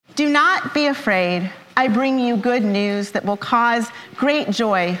Do not be afraid. I bring you good news that will cause great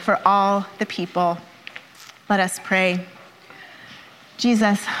joy for all the people. Let us pray.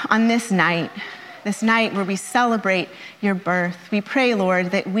 Jesus, on this night where we celebrate your birth, we pray, Lord,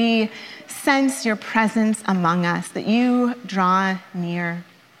 that we sense your presence among us, that you draw near.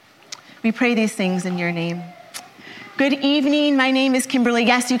 We pray these things in your name. Good evening. My name is Kimberly.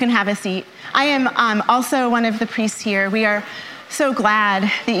 Yes, you can have a seat. I am also one of the priests here. We are so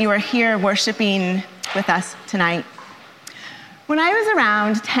glad that you are here worshiping with us tonight. When I was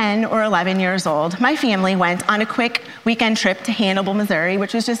around 10 or 11 years old, my family went on a quick weekend trip to Hannibal, Missouri,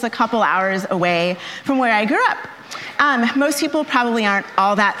 which was just a couple hours away from where I grew up. Most people probably aren't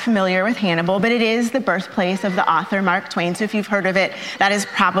all that familiar with Hannibal, but it is the birthplace of the author Mark Twain, so if you've heard of it, that is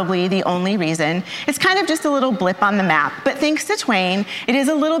probably the only reason. It's kind of just a little blip on the map, but thanks to Twain, it is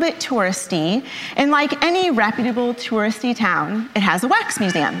a little bit touristy, and like any reputable touristy town, it has a wax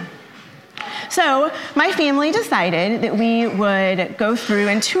museum. So my family decided that we would go through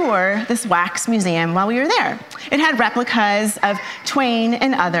and tour this wax museum while we were there. It had replicas of Twain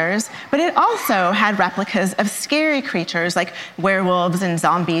and others, but it also had replicas of scary creatures like werewolves and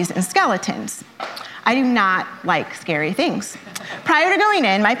zombies and skeletons. I do not like scary things. Prior to going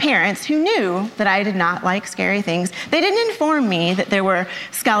in, my parents, who knew that I did not like scary things, they didn't inform me that there were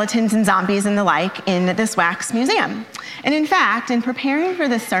skeletons and zombies and the like in this wax museum. And in fact, in preparing for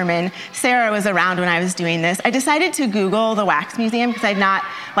this sermon, Sarah was around when I was doing this. I decided to Google the wax museum because I'd not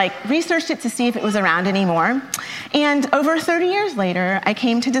researched it to see if it was around anymore. And over 30 years later, I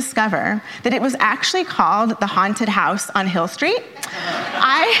came to discover that it was actually called the Haunted House on Hill Street.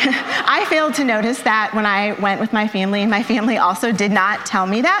 I failed to notice that when I went with my family, and my family also did not tell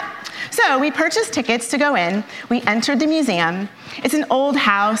me that. So we purchased tickets to go in. We entered the museum. It's an old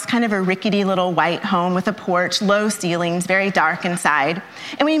house, kind of a rickety little white home with a porch, low ceilings, very dark inside.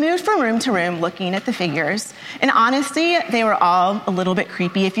 And we moved from room to room looking at the figures. And honestly, they were all a little bit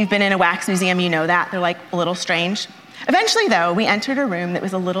creepy. If you've been in a wax museum, you know that. They're a little strange. Eventually, though, we entered a room that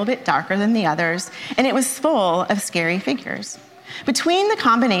was a little bit darker than the others, and it was full of scary figures. Between the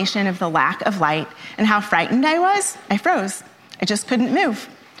combination of the lack of light and how frightened I was, I froze. I just couldn't move.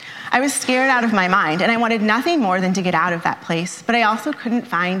 I was scared out of my mind, and I wanted nothing more than to get out of that place, but I also couldn't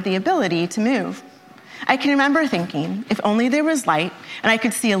find the ability to move. I can remember thinking, if only there was light, and I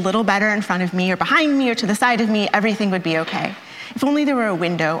could see a little better in front of me or behind me or to the side of me, everything would be okay. If only there were a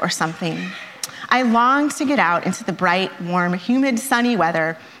window or something. I longed to get out into the bright, warm, humid, sunny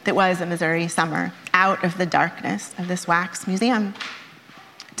weather that was a Missouri summer, out of the darkness of this wax museum.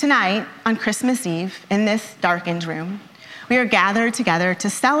 Tonight, on Christmas Eve, in this darkened room, we are gathered together to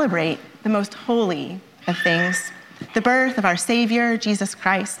celebrate the most holy of things, the birth of our Savior, Jesus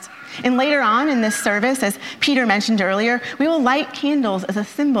Christ. And later on in this service, as Peter mentioned earlier, we will light candles as a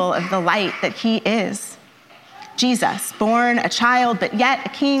symbol of the light that he is. Jesus, born a child, but yet a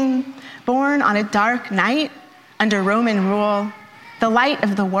king, born on a dark night under Roman rule, the light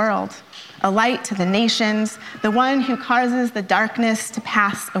of the world, a light to the nations, the one who causes the darkness to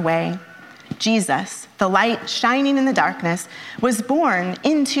pass away. Jesus, the light shining in the darkness, was born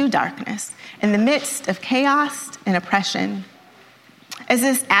into darkness in the midst of chaos and oppression. As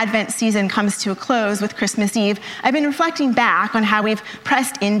this Advent season comes to a close with Christmas Eve, I've been reflecting back on how we've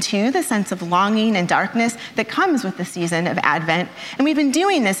pressed into the sense of longing and darkness that comes with the season of Advent. And we've been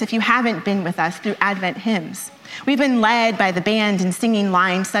doing this, if you haven't been with us, through Advent hymns. We've been led by the band in singing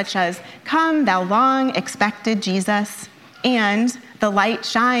lines such as, "Come, thou long expected Jesus," and "The light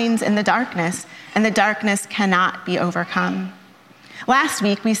shines in the darkness, and the darkness cannot be overcome." Last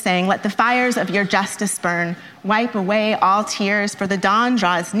week we sang, "Let the fires of your justice burn, wipe away all tears, for the dawn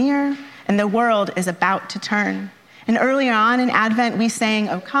draws near, and the world is about to turn." And earlier on in Advent we sang,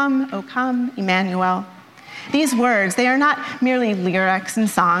 O come, Emmanuel." These words, they are not merely lyrics and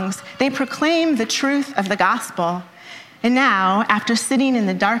songs. They proclaim the truth of the gospel. And now, after sitting in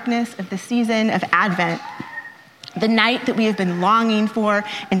the darkness of the season of Advent, the night that we have been longing for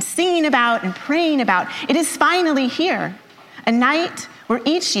and singing about and praying about, it is finally here. A night where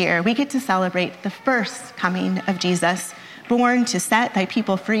each year we get to celebrate the first coming of Jesus, born to set thy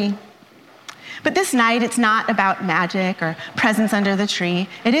people free. But this night, it's not about magic or presents under the tree.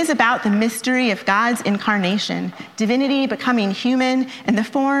 It is about the mystery of God's incarnation, divinity becoming human in the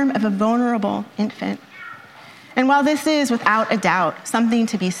form of a vulnerable infant. And while this is, without a doubt, something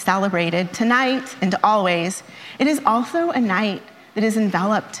to be celebrated tonight and always, it is also a night that is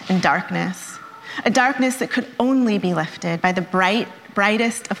enveloped in darkness, a darkness that could only be lifted by the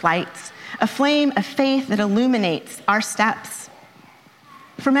brightest of lights, a flame of faith that illuminates our steps.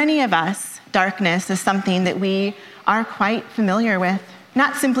 For many of us, darkness is something that we are quite familiar with.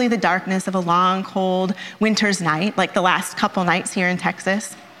 Not simply the darkness of a long, cold winter's night, like the last couple nights here in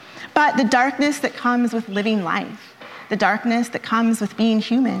Texas, but the darkness that comes with living life, the darkness that comes with being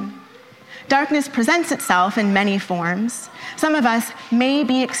human. Darkness presents itself in many forms. Some of us may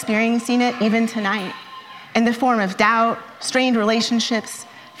be experiencing it even tonight, in the form of doubt, strained relationships,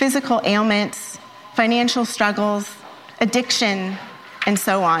 physical ailments, financial struggles, addiction, and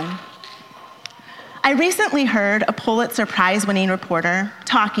so on. I recently heard a Pulitzer Prize-winning reporter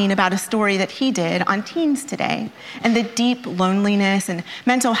talking about a story that he did on Teens Today and the deep loneliness and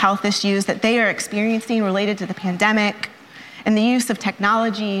mental health issues that they are experiencing related to the pandemic and the use of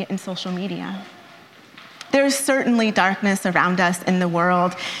technology and social media. There is certainly darkness around us in the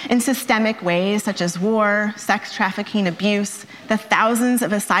world in systemic ways such as war, sex trafficking, abuse, the thousands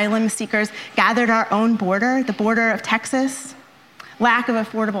of asylum seekers gathered at our own border, the border of Texas, lack of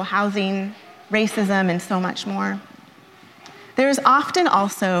affordable housing, racism, and so much more. There is often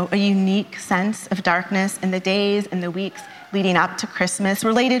also a unique sense of darkness in the days and the weeks leading up to Christmas,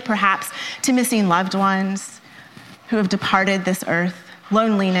 related perhaps to missing loved ones who have departed this earth,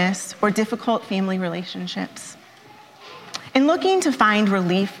 loneliness, or difficult family relationships. In looking to find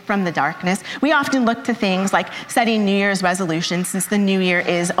relief from the darkness, we often look to things like setting New Year's resolutions, since the new year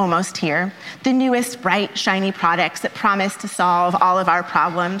is almost here, the newest, bright, shiny products that promise to solve all of our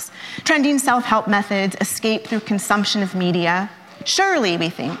problems, trending self-help methods, escape through consumption of media. Surely, we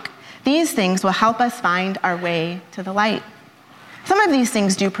think, these things will help us find our way to the light. Some of these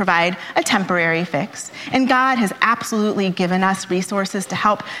things do provide a temporary fix, and God has absolutely given us resources to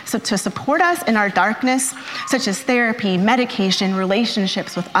help to support us in our darkness, such as therapy, medication,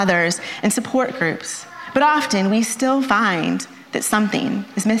 relationships with others, and support groups. But often we still find that something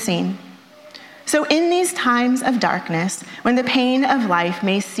is missing. So in these times of darkness, when the pain of life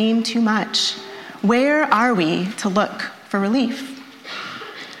may seem too much, where are we to look for relief?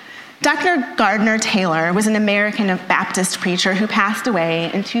 Dr. Gardner Taylor was an American Baptist preacher who passed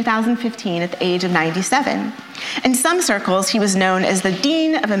away in 2015 at the age of 97. In some circles, he was known as the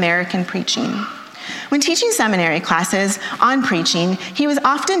Dean of American Preaching. When teaching seminary classes on preaching, he was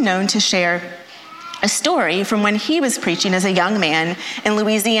often known to share a story from when he was preaching as a young man in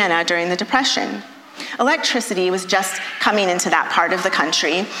Louisiana during the Depression. Electricity was just coming into that part of the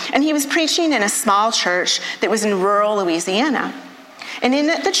country, and he was preaching in a small church that was in rural Louisiana. And in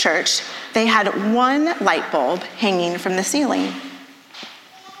the church, they had one light bulb hanging from the ceiling.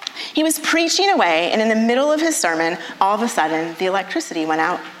 He was preaching away, and in the middle of his sermon, all of a sudden, the electricity went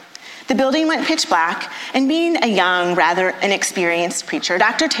out. The building went pitch black, and being a young, rather inexperienced preacher,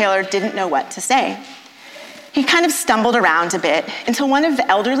 Dr. Taylor didn't know what to say. He kind of stumbled around a bit until one of the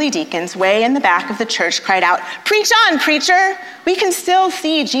elderly deacons way in the back of the church cried out, "Preach on, preacher! We can still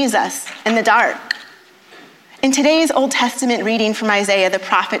see Jesus in the dark." In today's Old Testament reading from Isaiah, the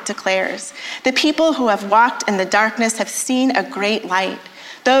prophet declares, "The people who have walked in the darkness have seen a great light.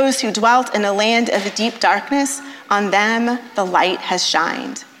 Those who dwelt in a land of deep darkness, on them the light has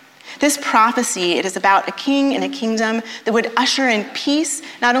shined." This prophecy, it is about a king and a kingdom that would usher in peace,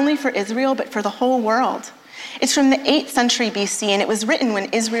 not only for Israel, but for the whole world. It's from the 8th century BC, and it was written when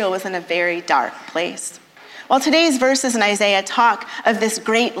Israel was in a very dark place. While today's verses in Isaiah talk of this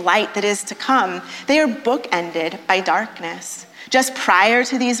great light that is to come, they are bookended by darkness. Just prior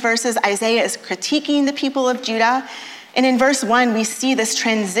to these verses, Isaiah is critiquing the people of Judah, and in verse 1, we see this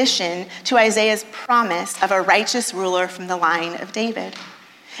transition to Isaiah's promise of a righteous ruler from the line of David.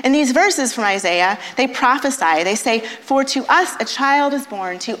 In these verses from Isaiah, they prophesy, they say, "For to us a child is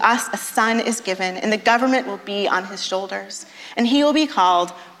born, to us a son is given, and the government will be on his shoulders. And he will be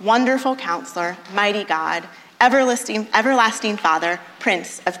called Wonderful Counselor, Mighty God, Everlasting Father,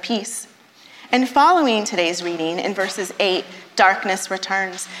 Prince of Peace." And following today's reading in verses 8, darkness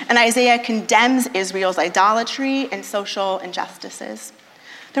returns, and Isaiah condemns Israel's idolatry and social injustices.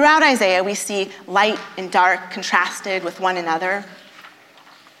 Throughout Isaiah, we see light and dark contrasted with one another.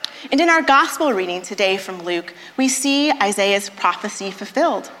 And in our gospel reading today from Luke, we see Isaiah's prophecy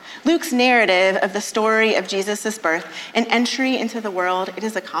fulfilled. Luke's narrative of the story of Jesus' birth and entry into the world, it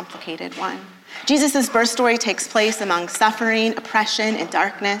is a complicated one. Jesus' birth story takes place among suffering, oppression, and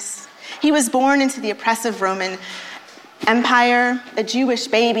darkness. He was born into the oppressive Roman Empire, a Jewish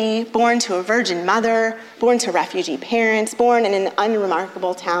baby, born to a virgin mother, born to refugee parents, born in an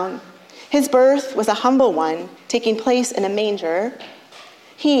unremarkable town. His birth was a humble one, taking place in a manger.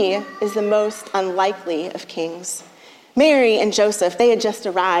 He is the most unlikely of kings. Mary and Joseph, they had just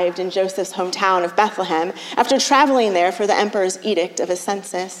arrived in Joseph's hometown of Bethlehem after traveling there for the emperor's edict of a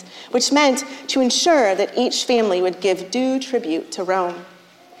census, which meant to ensure that each family would give due tribute to Rome.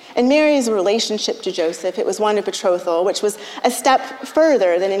 And Mary's relationship to Joseph, it was one of betrothal, which was a step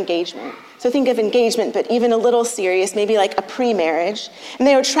further than engagement. So think of engagement, but even a little serious, maybe like a pre-marriage. And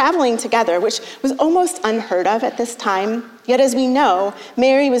they were traveling together, which was almost unheard of at this time. Yet as we know,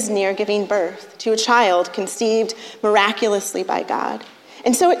 Mary was near giving birth to a child conceived miraculously by God.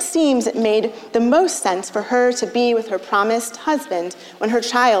 And so it seems it made the most sense for her to be with her promised husband when her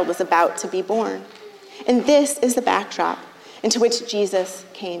child was about to be born. And this is the backdrop into which Jesus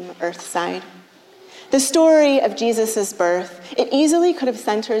came earthside. The story of Jesus' birth, it easily could have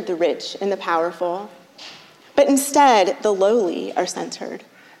centered the rich and the powerful, but instead the lowly are centered.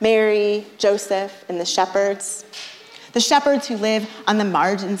 Mary, Joseph, and the shepherds who live on the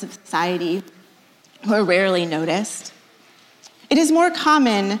margins of society, who are rarely noticed. It is more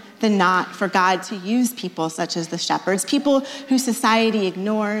common than not for God to use people such as the shepherds, people who society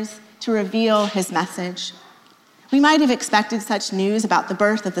ignores, to reveal his message. We might have expected such news about the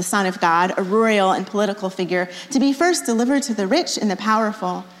birth of the Son of God, a royal and political figure, to be first delivered to the rich and the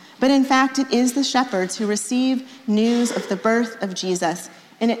powerful. But in fact, it is the shepherds who receive news of the birth of Jesus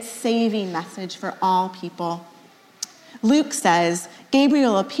and its saving message for all people. Luke says,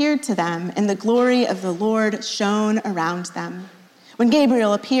 Gabriel appeared to them, and the glory of the Lord shone around them. When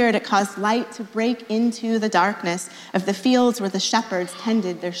Gabriel appeared, it caused light to break into the darkness of the fields where the shepherds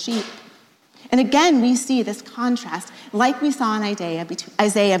tended their sheep. And again, we see this contrast, like we saw in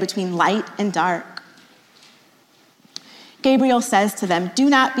Isaiah between light and dark. Gabriel says to them, "Do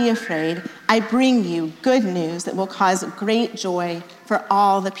not be afraid. I bring you good news that will cause great joy for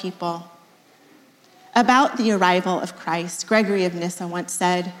all the people." About the arrival of Christ, Gregory of Nyssa once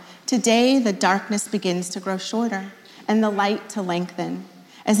said, "Today the darkness begins to grow shorter and the light to lengthen.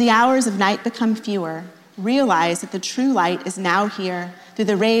 As the hours of night become fewer, realize that the true light is now here through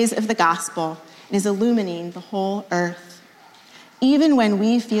the rays of the gospel and is illumining the whole earth. Even when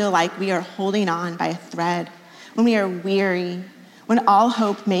we feel like we are holding on by a thread, when we are weary, when all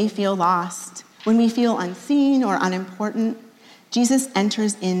hope may feel lost, when we feel unseen or unimportant, Jesus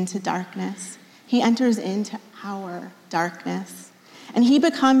enters into darkness. He enters into our darkness, and he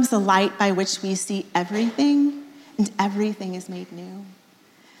becomes the light by which we see everything, and everything is made new.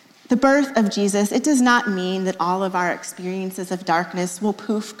 The birth of Jesus, it does not mean that all of our experiences of darkness will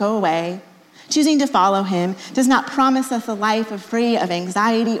go away. Choosing to follow him does not promise us a life free of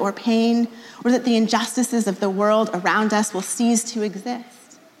anxiety or pain, or that the injustices of the world around us will cease to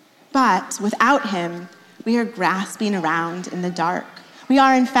exist. But without him, we are grasping around in the dark. We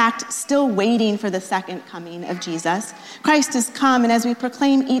are, in fact, still waiting for the second coming of Jesus. Christ has come, and as we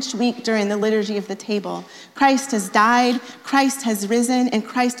proclaim each week during the liturgy of the table, Christ has died, Christ has risen, and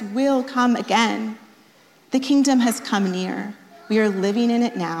Christ will come again. The kingdom has come near. We are living in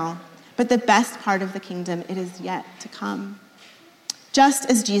it now, but the best part of the kingdom, it is yet to come. Just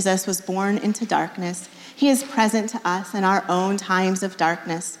as Jesus was born into darkness, he is present to us in our own times of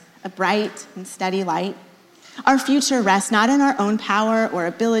darkness, a bright and steady light. Our future rests not in our own power or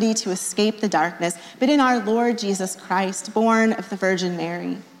ability to escape the darkness, but in our Lord Jesus Christ, born of the Virgin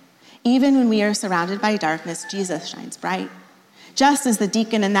Mary. Even when we are surrounded by darkness, Jesus shines bright. Just as the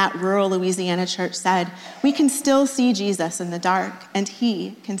deacon in that rural Louisiana church said, we can still see Jesus in the dark, and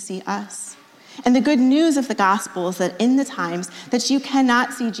he can see us. And the good news of the gospel is that in the times that you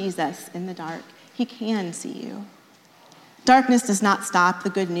cannot see Jesus in the dark, he can see you. Darkness does not stop the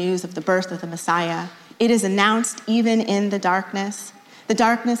good news of the birth of the Messiah. It is announced even in the darkness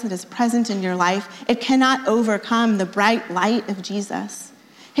that is present in your life. It cannot overcome the bright light of Jesus.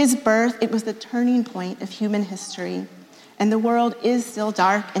 His birth, it was the turning point of human history, and the world is still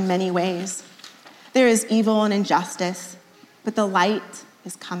dark in many ways. There is evil and injustice, but the light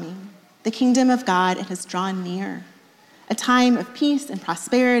is coming. The kingdom of God, it has drawn near. A time of peace and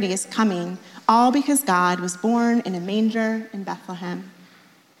prosperity is coming, all because God was born in a manger in Bethlehem.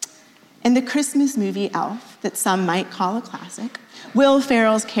 In the Christmas movie Elf, that some might call a classic, Will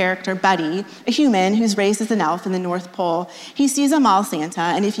Ferrell's character, Buddy, a human who's raised as an elf in the North Pole, he sees a mall Santa,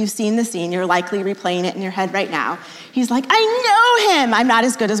 and if you've seen the scene, you're likely replaying it in your head right now. He's like, I know him! I'm not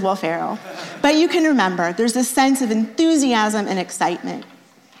as good as Will Ferrell. But you can remember, there's this sense of enthusiasm and excitement.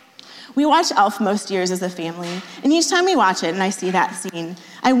 We watch Elf most years as a family, and each time we watch it and I see that scene,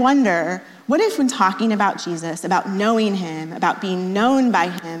 I wonder, what if when talking about Jesus, about knowing him, about being known by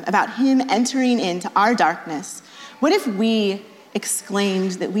him, about him entering into our darkness, what if we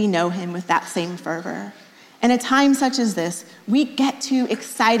exclaimed that we know him with that same fervor? In a time such as this, we get to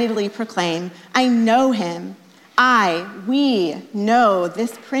excitedly proclaim, I know him. We know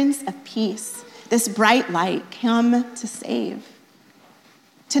this Prince of Peace, this bright light come to save.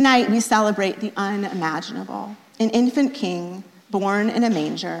 Tonight, we celebrate the unimaginable, an infant king born in a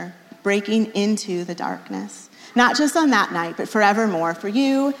manger, breaking into the darkness, not just on that night, but forevermore, for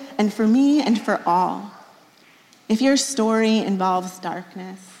you and for me and for all. If your story involves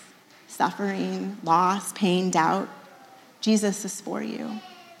darkness, suffering, loss, pain, doubt, Jesus is for you.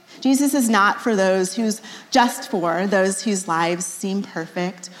 Jesus is not for those whose lives seem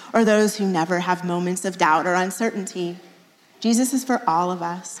perfect or those who never have moments of doubt or uncertainty. Jesus is for all of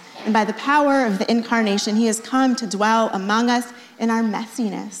us. And by the power of the incarnation, he has come to dwell among us in our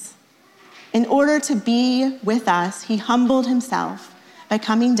messiness. In order to be with us, he humbled himself by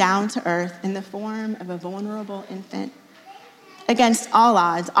coming down to earth in the form of a vulnerable infant. Against all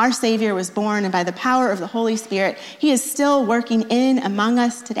odds, our Savior was born, and by the power of the Holy Spirit, he is still working in among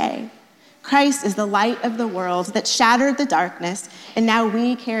us today. Christ is the light of the world that shattered the darkness, and now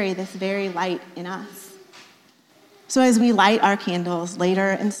we carry this very light in us. So as we light our candles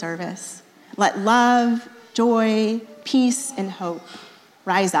later in service, let love, joy, peace, and hope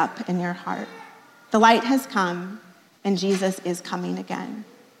rise up in your heart. The light has come, and Jesus is coming again.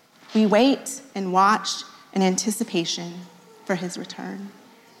 We wait and watch in anticipation for his return.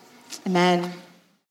 Amen.